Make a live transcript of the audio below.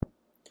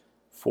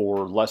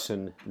For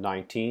Lesson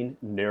 19,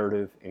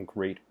 Narrative and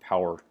Great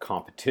Power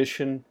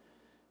Competition,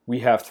 we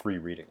have 3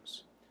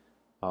 readings.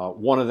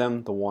 One of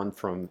them, the one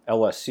from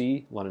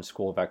LSE, London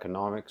School of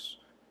Economics,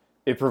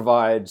 it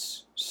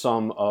provides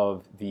some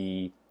of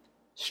the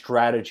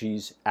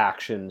strategies,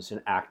 actions,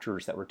 and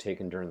actors that were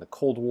taken during the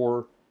Cold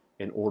War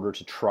in order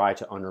to try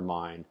to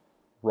undermine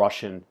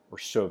Russian or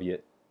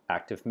Soviet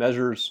active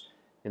measures.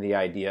 And the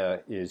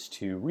idea is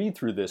to read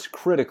through this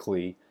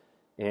critically,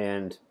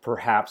 and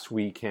perhaps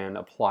we can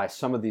apply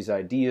some of these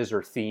ideas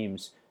or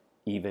themes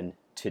even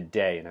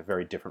today in a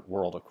very different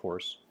world, of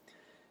course.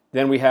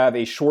 Then we have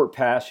a short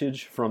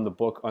passage from the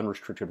book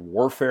Unrestricted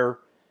Warfare.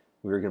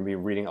 We're going to be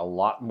reading a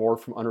lot more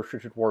from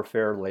Unrestricted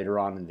Warfare later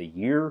on in the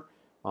year,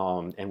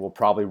 and we'll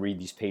probably read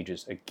these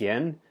pages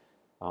again.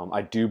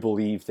 I do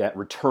believe that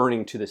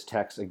returning to this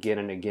text again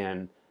and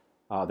again,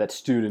 that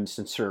students,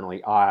 and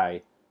certainly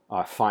I,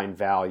 find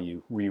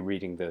value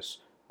rereading this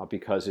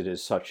because it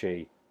is such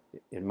a,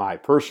 in my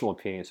personal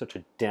opinion, such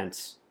a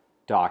dense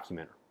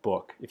document,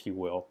 book, if you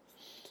will.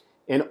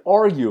 And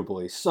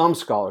arguably, some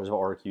scholars have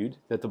argued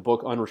that the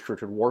book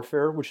Unrestricted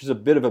Warfare, which is a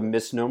bit of a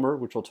misnomer,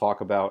 which we'll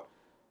talk about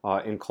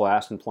in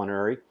class and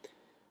plenary,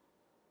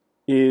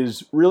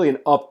 is really an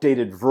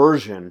updated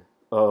version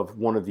of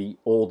one of the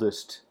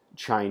oldest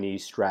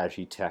Chinese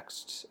strategy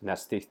texts. And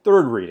that's the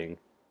 3rd reading,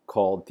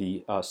 called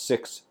the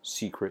 6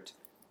 Secret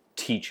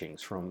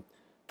Teachings, from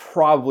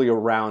probably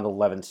around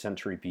 11th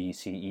century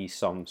BCE,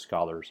 some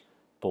scholars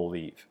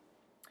believe.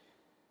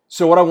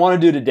 So what I want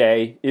to do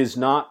today is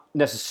not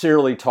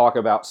necessarily talk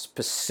about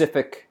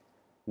specific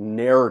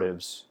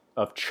narratives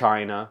of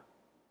China,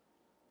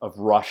 of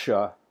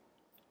Russia,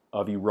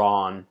 of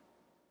Iran.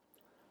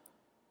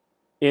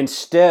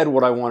 Instead,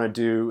 what I want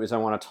to do is I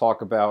want to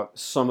talk about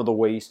some of the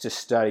ways to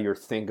study or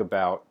think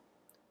about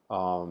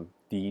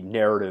the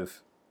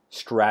narrative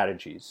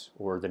strategies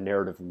or the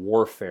narrative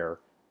warfare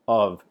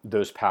of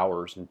those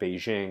powers in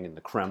Beijing, in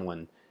the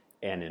Kremlin,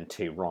 and in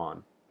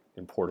Tehran,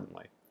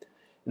 importantly.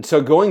 And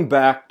so going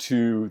back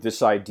to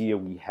this idea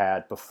we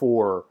had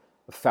before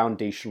of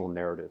foundational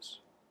narratives,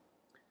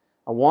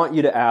 I want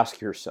you to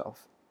ask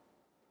yourself,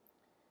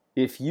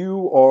 if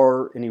you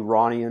are an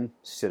Iranian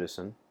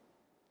citizen,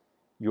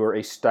 you're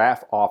a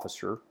staff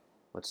officer,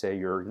 let's say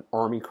you're an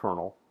army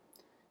colonel,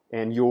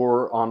 and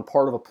you're on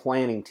part of a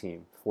planning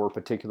team for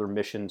particular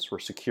missions for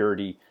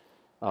security,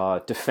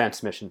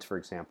 defense missions, for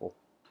example,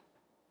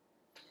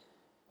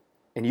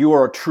 and you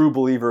are a true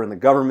believer in the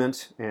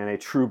government and a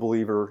true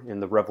believer in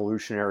the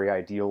revolutionary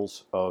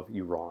ideals of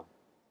Iran.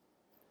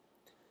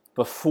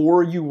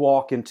 Before you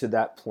walk into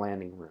that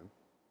planning room,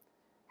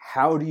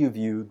 how do you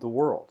view the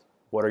world?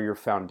 What are your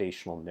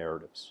foundational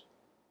narratives?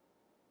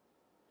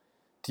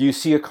 Do you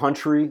see a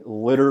country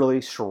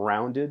literally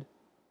surrounded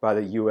by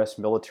the U.S.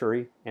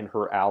 military and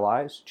her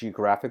allies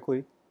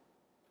geographically?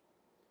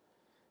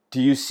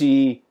 Do you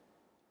see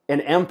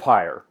an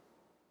empire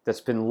that's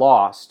been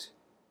lost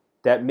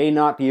that may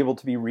not be able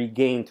to be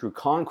regained through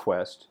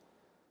conquest,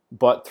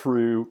 but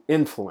through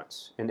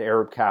influence in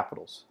Arab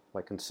capitals,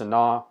 like in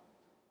Sana'a,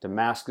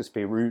 Damascus,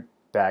 Beirut,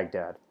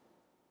 Baghdad?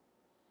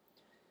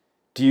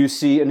 Do you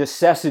see a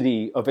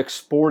necessity of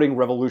exporting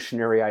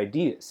revolutionary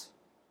ideas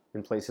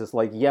in places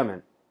like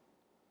Yemen?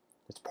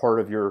 It's part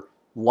of your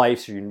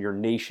life's or your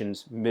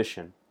nation's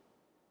mission.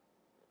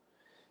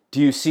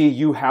 Do you see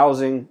you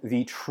housing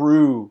the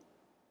true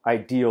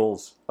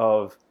ideals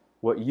of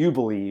what you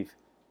believe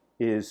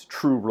is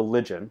true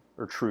religion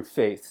or true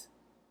faith,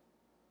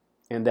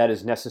 and that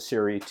is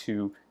necessary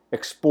to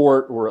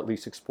export, or at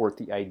least export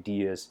the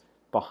ideas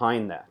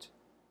behind that?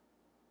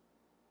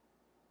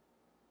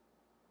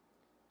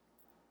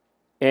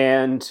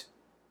 And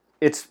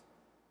it's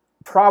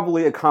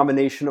probably a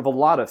combination of a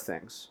lot of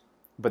things,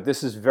 but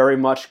this is very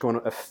much going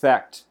to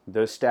affect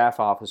those staff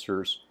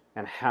officers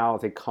and how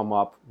they come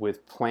up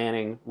with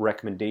planning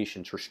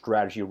recommendations or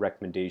strategy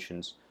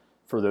recommendations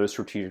for those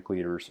strategic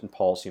leaders and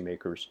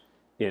policymakers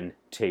in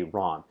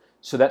Tehran.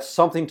 So that's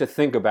something to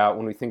think about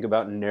when we think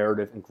about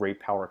narrative and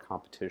great power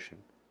competition.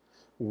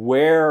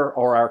 Where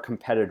are our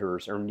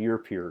competitors, our near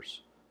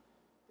peers,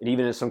 and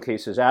even in some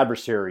cases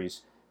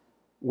adversaries?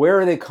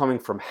 Where are they coming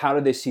from? How do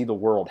they see the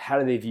world? How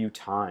do they view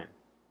time?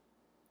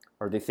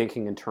 Are they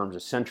thinking in terms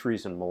of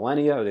centuries and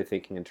millennia? Are they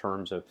thinking in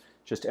terms of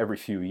just every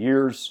few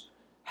years?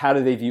 How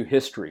do they view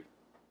history?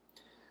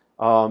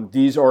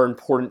 These are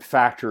important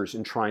factors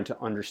in trying to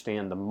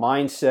understand the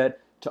mindset,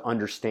 to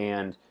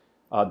understand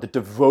the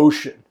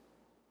devotion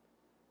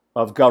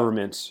of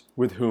governments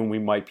with whom we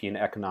might be in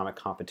economic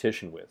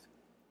competition with.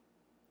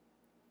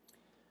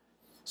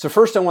 So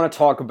first I want to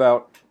talk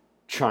about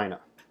China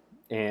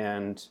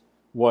and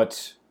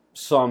what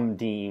some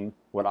deem,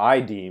 what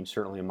I deem,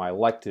 certainly in my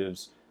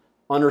electives,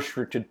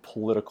 unrestricted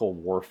political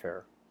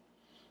warfare.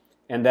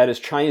 And that is,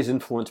 China's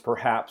influence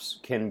perhaps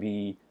can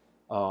be,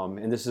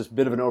 and this is a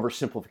bit of an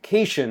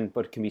oversimplification,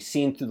 but it can be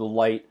seen through the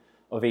light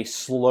of a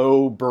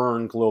slow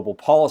burn global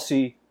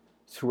policy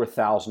through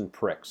 1,000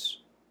 pricks.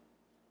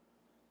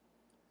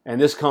 And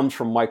this comes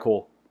from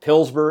Michael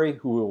Pillsbury,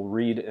 who we'll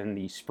read in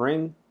the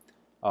spring.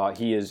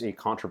 He is a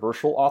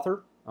controversial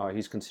author,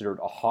 He's considered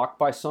a hawk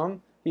by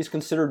some. He's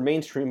considered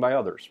mainstream by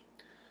others.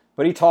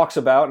 But he talks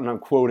about, and I'm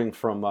quoting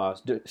from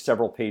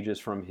several pages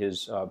from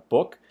his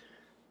book,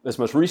 this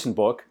most recent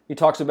book, he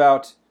talks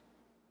about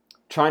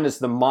China's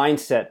the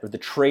mindset of the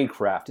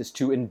tradecraft is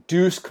to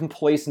induce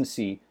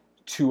complacency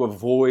to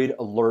avoid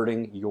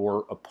alerting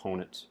your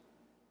opponent.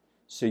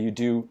 So you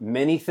do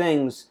many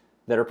things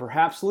that are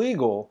perhaps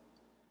legal,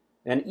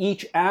 and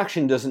each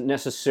action doesn't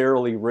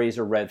necessarily raise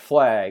a red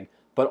flag,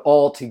 but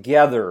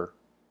altogether,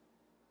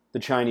 the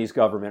Chinese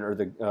government or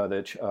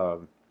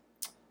the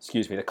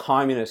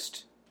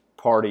Communist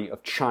Party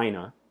of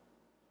China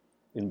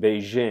in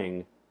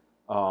Beijing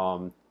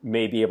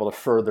may be able to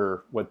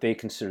further what they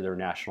consider their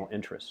national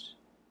interests.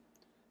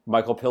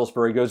 Michael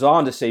Pillsbury goes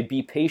on to say,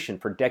 be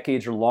patient for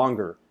decades or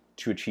longer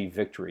to achieve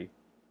victory.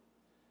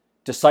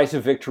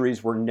 Decisive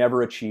victories were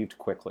never achieved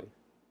quickly.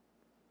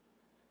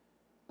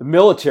 The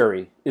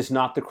military is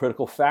not the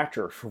critical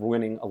factor for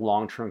winning a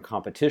long-term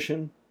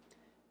competition,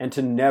 and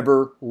to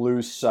never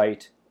lose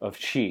sight of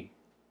Qi.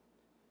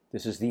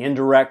 This is the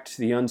indirect,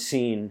 the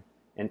unseen,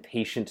 and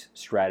patient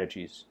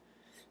strategies.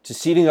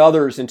 Deceiving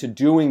others into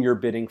doing your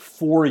bidding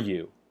for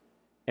you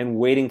and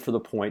waiting for the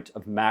point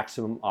of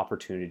maximum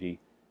opportunity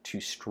to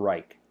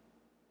strike.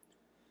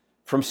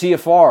 From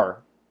CFR,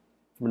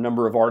 from a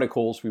number of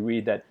articles, we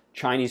read that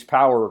Chinese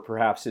power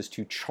perhaps is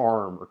to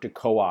charm or to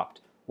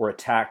co-opt or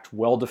attack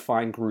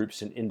well-defined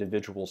groups and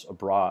individuals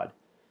abroad.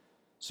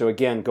 So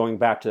again, going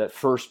back to that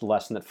first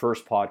lesson, that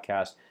first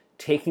podcast,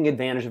 taking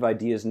advantage of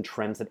ideas and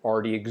trends that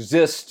already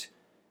exist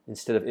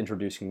instead of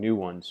introducing new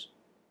ones.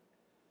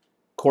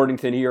 According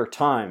to the New York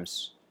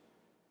Times,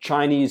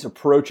 Chinese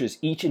approaches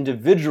each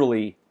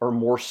individually are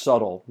more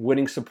subtle,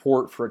 winning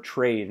support for a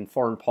trade and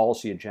foreign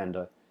policy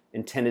agenda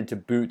intended to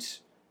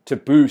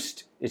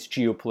boost its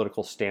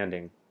geopolitical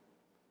standing.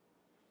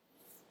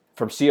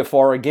 From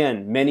CFR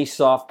again, many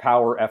soft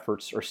power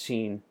efforts are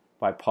seen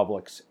by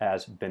publics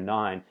as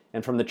benign.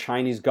 And from the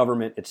Chinese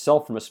government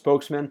itself, from a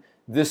spokesman,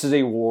 this is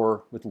a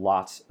war with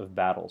lots of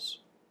battles.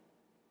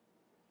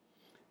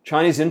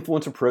 Chinese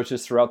influence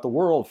approaches throughout the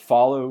world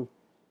follow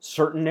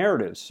certain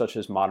narratives, such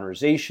as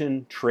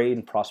modernization, trade,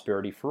 and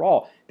prosperity for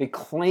all. They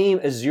claim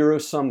a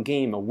zero-sum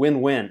game, a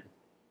win-win.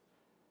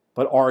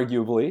 But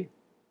arguably,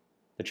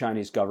 the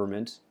Chinese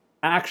government's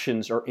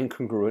actions are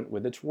incongruent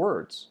with its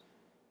words,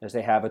 as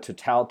they have a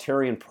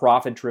totalitarian,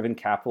 profit-driven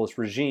capitalist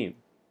regime,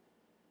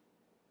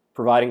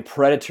 providing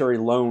predatory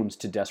loans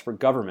to desperate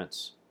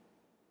governments,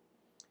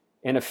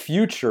 and a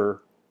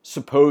future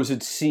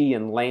supposed sea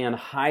and land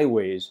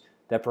highways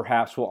that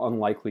perhaps will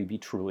unlikely be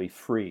truly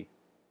free.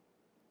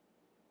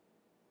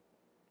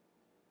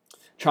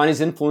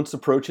 China's influence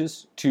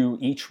approaches to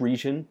each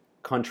region,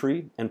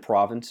 country, and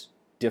province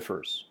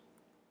differs.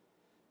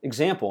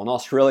 Example, in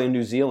Australia and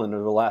New Zealand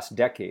over the last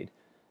decade,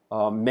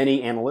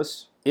 many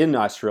analysts in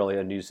Australia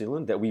and New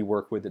Zealand that we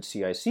work with at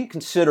CIC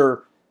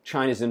consider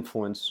China's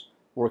influence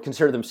or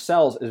consider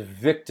themselves as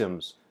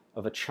victims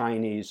of a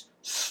Chinese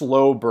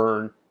slow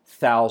burn,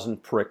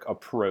 thousand prick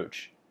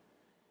approach.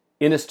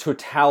 In its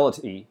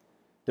totality,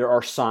 there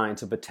are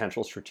signs of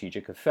potential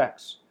strategic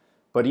effects,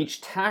 but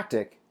each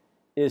tactic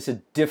is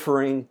a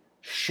differing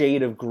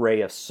shade of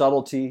gray, of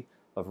subtlety,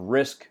 of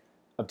risk,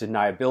 of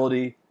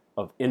deniability,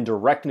 of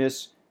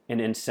indirectness, and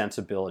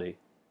insensibility.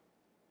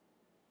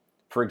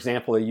 For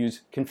example, they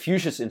use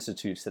Confucius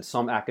Institutes that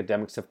some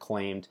academics have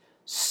claimed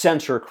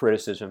censor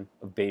criticism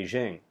of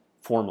Beijing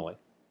formally.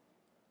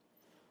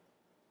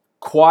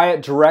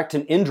 Quiet, direct,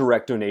 and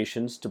indirect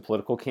donations to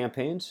political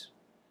campaigns,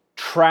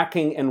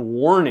 tracking and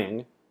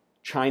warning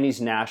Chinese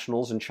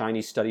nationals and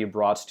Chinese study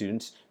abroad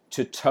students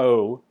to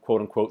toe,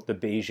 quote-unquote, the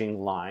Beijing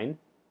line,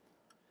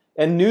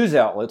 and news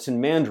outlets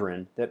in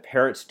Mandarin that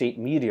parrot state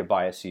media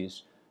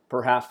biases,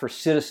 perhaps for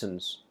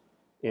citizens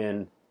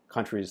in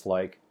countries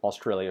like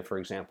Australia, for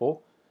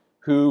example,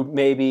 who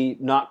may be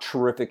not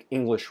terrific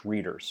English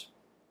readers.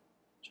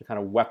 So kind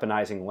of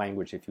weaponizing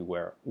language, if you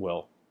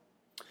will.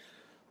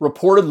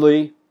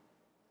 Reportedly,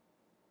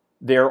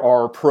 there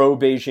are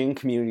pro-Beijing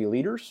community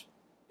leaders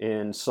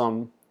in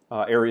some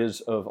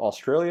areas of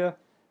Australia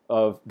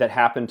that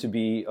happen to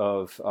be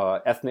of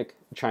ethnic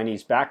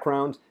Chinese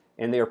background,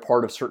 and they are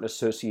part of certain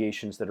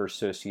associations that are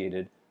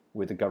associated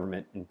with the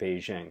government in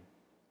Beijing.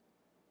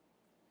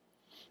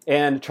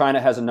 And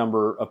China has a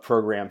number of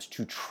programs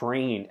to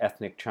train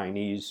ethnic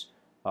Chinese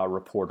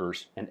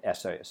reporters and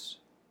essayists.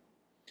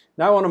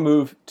 Now I want to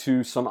move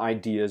to some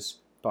ideas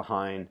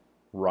behind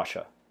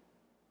Russia.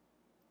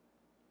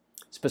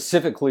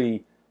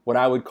 Specifically, what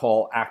I would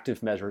call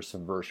active measure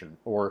subversion,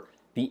 or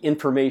the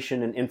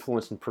information and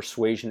influence and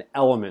persuasion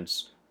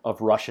elements of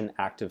Russian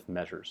active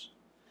measures.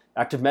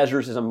 Active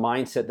measures is a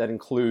mindset that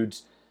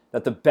includes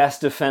that the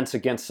best defense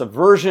against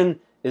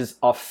subversion is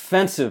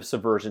offensive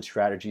subversion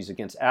strategies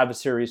against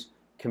adversaries,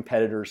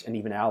 competitors, and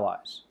even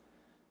allies.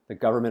 The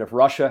government of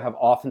Russia have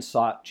often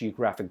sought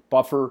geographic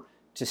buffer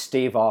to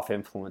stave off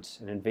influence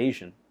and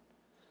invasion.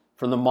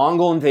 From the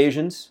Mongol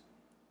invasions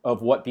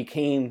of what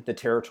became the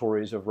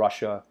territories of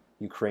Russia,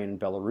 Ukraine, and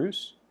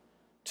Belarus,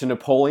 to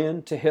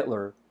Napoleon, to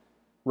Hitler,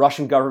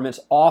 Russian governments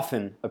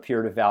often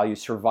appear to value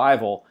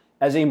survival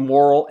as a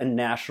moral and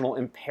national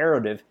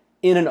imperative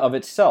in and of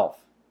itself.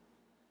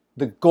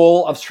 The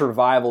goal of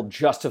survival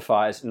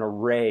justifies an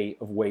array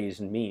of ways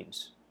and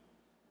means.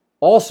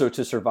 Also,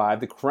 to survive,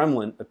 the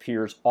Kremlin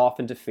appears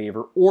often to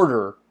favor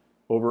order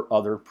over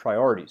other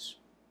priorities.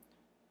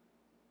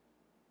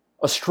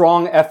 A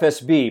strong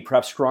FSB,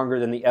 perhaps stronger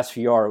than the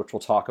SVR, which we'll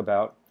talk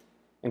about,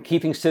 and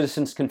keeping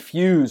citizens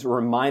confused or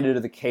reminded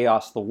of the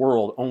chaos of the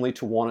world only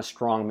to want a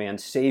strongman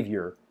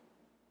savior,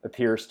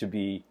 appears to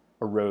be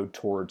a road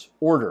towards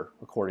order,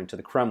 according to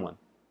the Kremlin.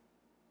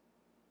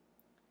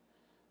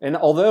 And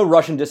although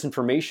Russian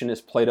disinformation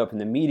is played up in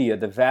the media,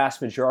 the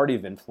vast majority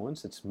of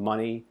influence, it's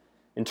money,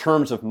 in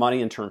terms of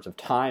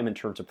time, in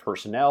terms of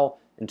personnel,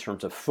 in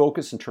terms of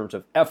focus, in terms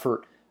of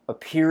effort,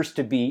 appears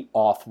to be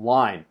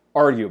offline,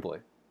 arguably.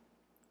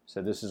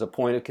 So this is a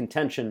point of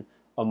contention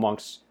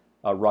amongst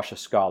Russia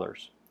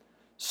scholars.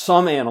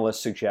 Some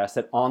analysts suggest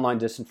that online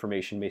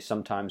disinformation may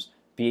sometimes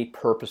be a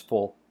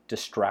purposeful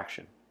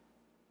distraction.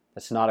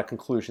 That's not a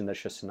conclusion,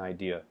 that's just an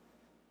idea.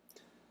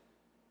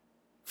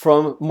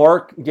 From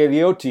Mark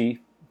Galeotti,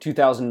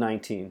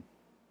 2019,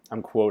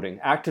 I'm quoting,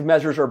 "Active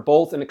measures are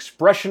both an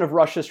expression of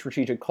Russia's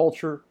strategic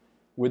culture,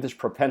 with its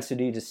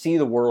propensity to see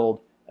the world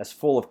as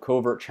full of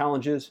covert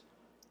challenges,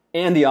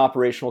 and the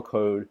operational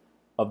code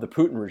of the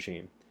Putin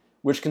regime,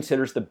 which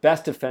considers the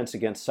best defense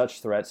against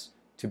such threats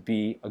to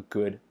be a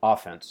good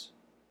offense."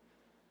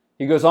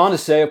 He goes on to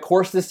say, of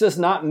course, this does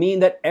not mean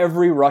that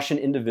every Russian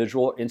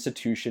individual or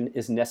institution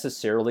is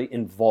necessarily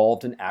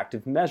involved in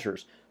active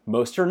measures.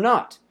 Most are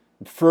not.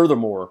 And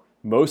furthermore,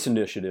 most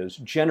initiatives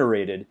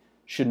generated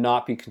should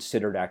not be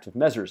considered active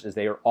measures, as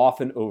they are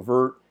often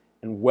overt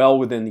and well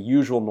within the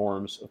usual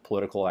norms of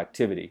political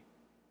activity.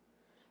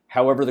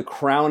 However, the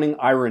crowning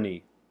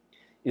irony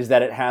is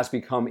that it has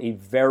become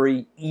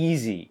very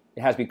easy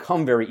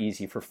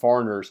for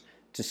foreigners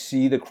to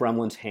see the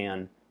Kremlin's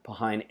hand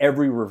behind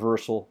every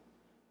reversal,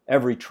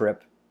 every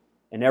trip,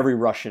 and every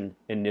Russian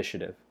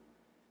initiative.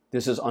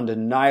 This has an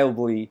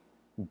undeniably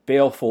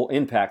baleful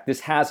impact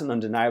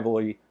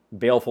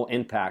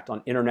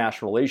on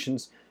international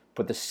relations,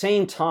 but at the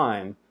same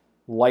time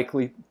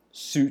likely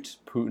suits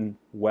Putin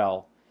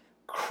well,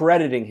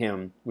 crediting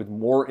him with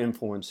more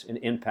influence and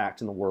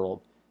impact in the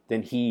world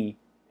than he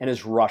and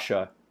his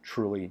Russia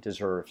truly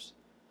deserves.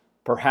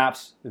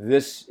 Perhaps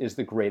this is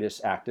the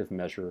greatest active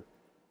measure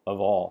of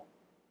all.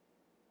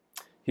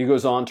 He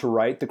goes on to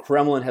write, the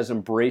Kremlin has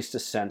embraced a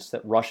sense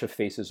that Russia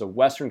faces a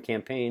Western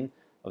campaign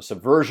of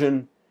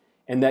subversion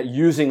and that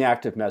using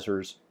active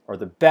measures are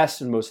the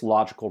best and most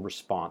logical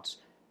response.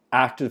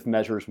 Active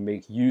measures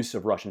make use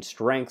of Russian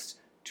strengths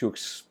to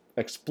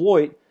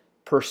exploit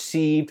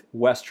perceived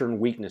Western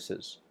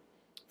weaknesses,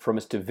 from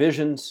its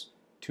divisions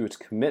to its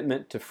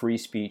commitment to free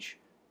speech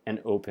and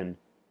open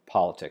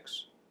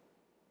politics.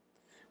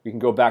 We can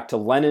go back to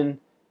Lenin,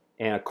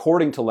 and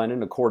according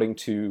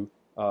to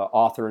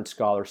author and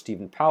scholar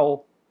Stephen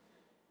Powell,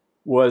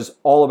 was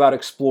all about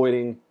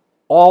exploiting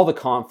all the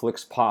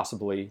conflicts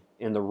possibly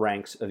in the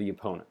ranks of the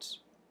opponents.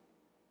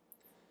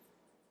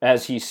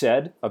 As he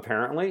said,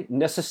 apparently,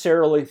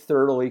 necessarily,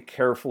 thoroughly,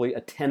 carefully,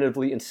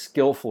 attentively, and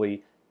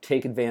skillfully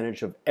take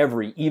advantage of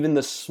even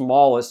the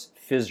smallest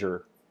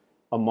fissure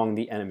among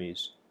the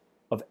enemies,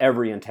 of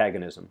every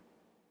antagonism.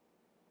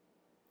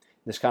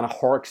 This kind of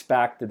harks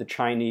back to the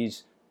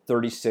Chinese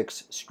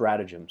 36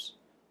 stratagems,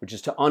 which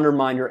is to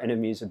undermine your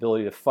enemy's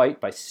ability to fight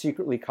by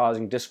secretly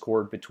causing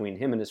discord between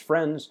him and his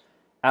friends,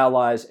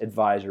 allies,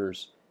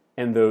 advisors,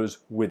 and those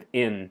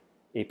within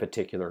a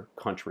particular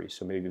country.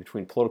 So maybe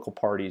between political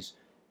parties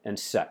and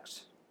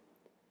sects.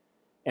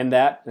 And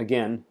that,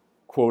 again,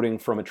 quoting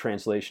from a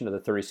translation of the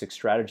 36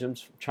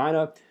 stratagems from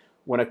China,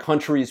 when a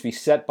country is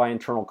beset by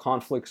internal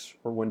conflicts,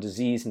 or when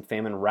disease and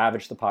famine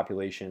ravage the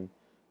population,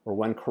 or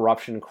when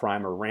corruption and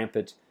crime are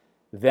rampant,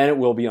 then it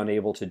will be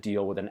unable to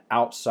deal with an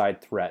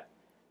outside threat.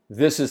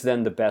 This is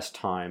then the best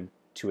time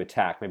to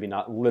attack, maybe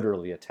not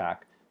literally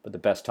attack, but the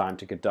best time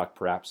to conduct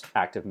perhaps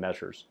active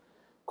measures.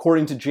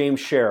 According to James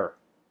Scher,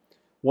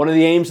 one of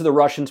the aims of the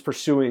Russians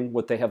pursuing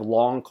what they have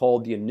long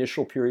called the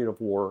initial period of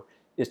war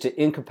is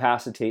to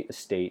incapacitate a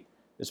state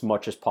as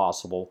much as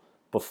possible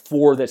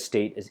before that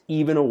state is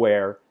even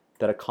aware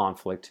that a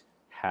conflict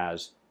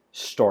has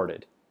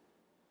started.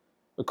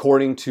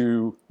 According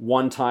to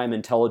one-time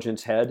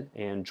intelligence head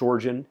and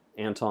Georgian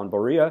Anton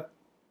Boria,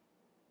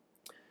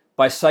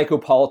 by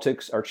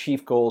psychopolitics, our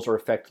chief goals are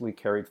effectively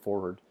carried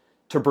forward.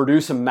 To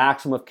produce a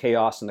maximum of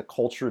chaos in the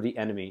culture of the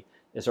enemy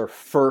is our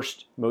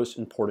first most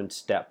important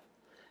step.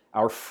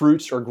 Our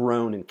fruits are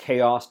grown in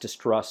chaos,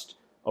 distrust.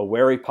 A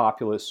wary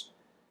populace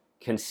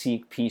can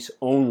seek peace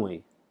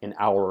only in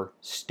our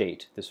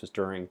state. This was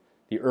during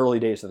the early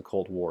days of the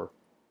Cold War.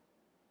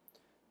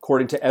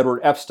 According to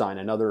Edward Epstein,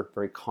 another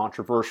very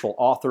controversial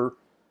author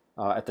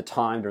at the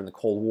time during the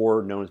Cold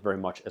War, known very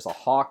much as a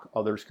hawk,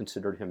 others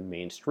considered him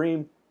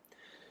mainstream.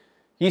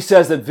 He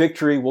says that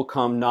victory will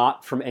come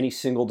not from any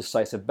single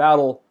decisive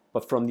battle,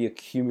 but from the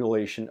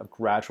accumulation of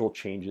gradual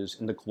changes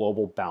in the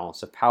global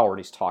balance of power. And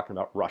he's talking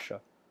about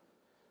Russia.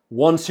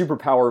 One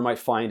superpower might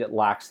find it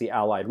lacks the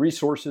allied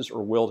resources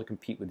or will to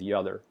compete with the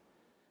other.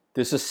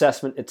 This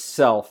assessment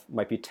itself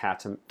might be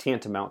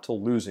tantamount to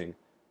losing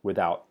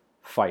without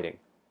fighting.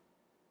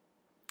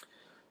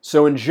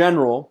 So in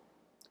general,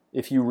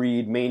 if you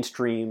read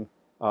mainstream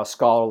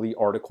scholarly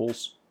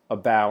articles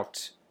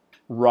about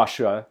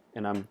Russia,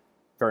 and I'm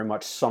very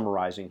much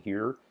summarizing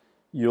here,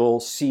 you'll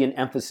see an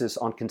emphasis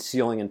on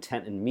concealing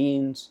intent and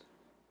means,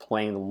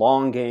 playing the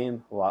long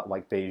game, a lot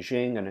like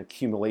Beijing, an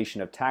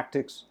accumulation of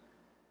tactics,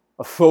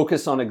 a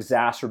focus on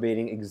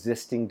exacerbating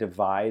existing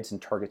divides in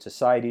target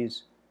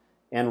societies,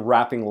 and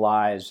wrapping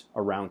lies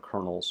around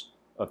kernels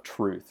of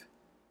truth.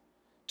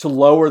 To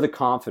lower the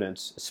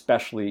confidence,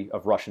 especially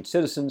of Russian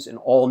citizens, in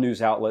all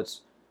news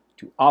outlets,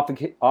 to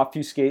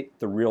obfuscate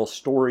the real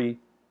story,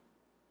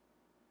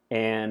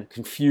 and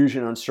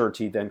confusion and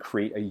uncertainty then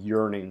create a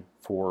yearning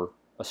for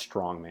a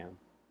strong man.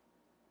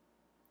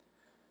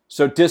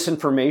 So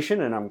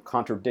disinformation, and I'm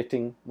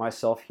contradicting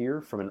myself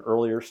here from an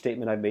earlier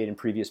statement I've made in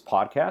previous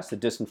podcasts, that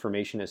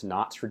disinformation is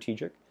not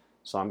strategic.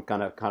 So I'm going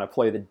to kind of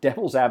play the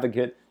devil's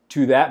advocate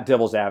to that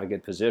devil's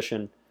advocate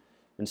position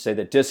and say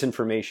that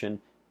disinformation,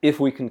 if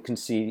we can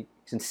see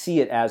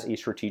it as a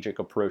strategic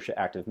approach to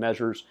active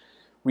measures,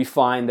 we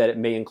find that it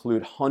may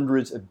include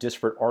hundreds of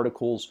disparate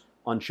articles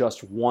on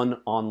just one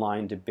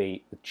online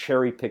debate with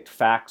cherry-picked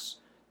facts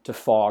to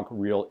fog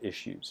real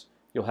issues.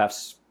 You'll have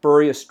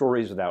spurious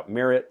stories without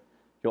merit.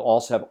 You'll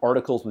also have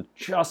articles with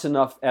just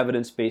enough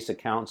evidence-based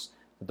accounts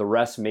that the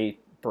rest may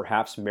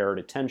perhaps merit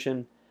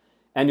attention.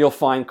 And you'll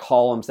find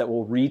columns that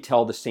will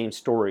retell the same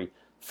story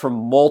from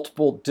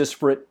multiple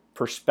disparate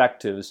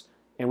perspectives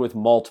and with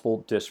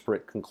multiple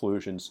disparate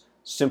conclusions,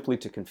 simply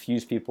to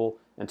confuse people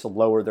and to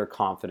lower their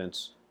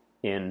confidence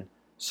in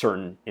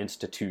certain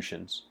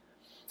institutions.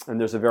 And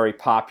there's a very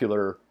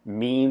popular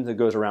meme that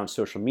goes around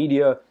social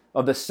media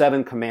of the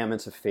 7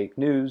 commandments of fake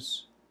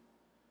news.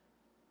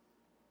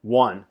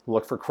 1,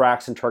 look for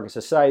cracks in target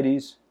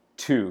societies.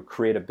 2,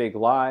 create a big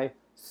lie.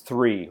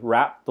 3,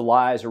 wrap the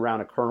lies around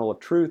a kernel of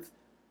truth.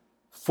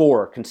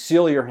 4,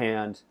 conceal your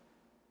hand.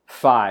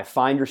 5,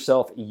 find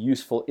yourself a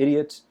useful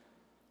idiot.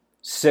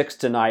 6,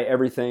 deny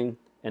everything.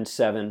 And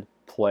 7,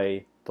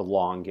 play the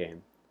long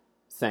game.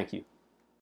 Thank you.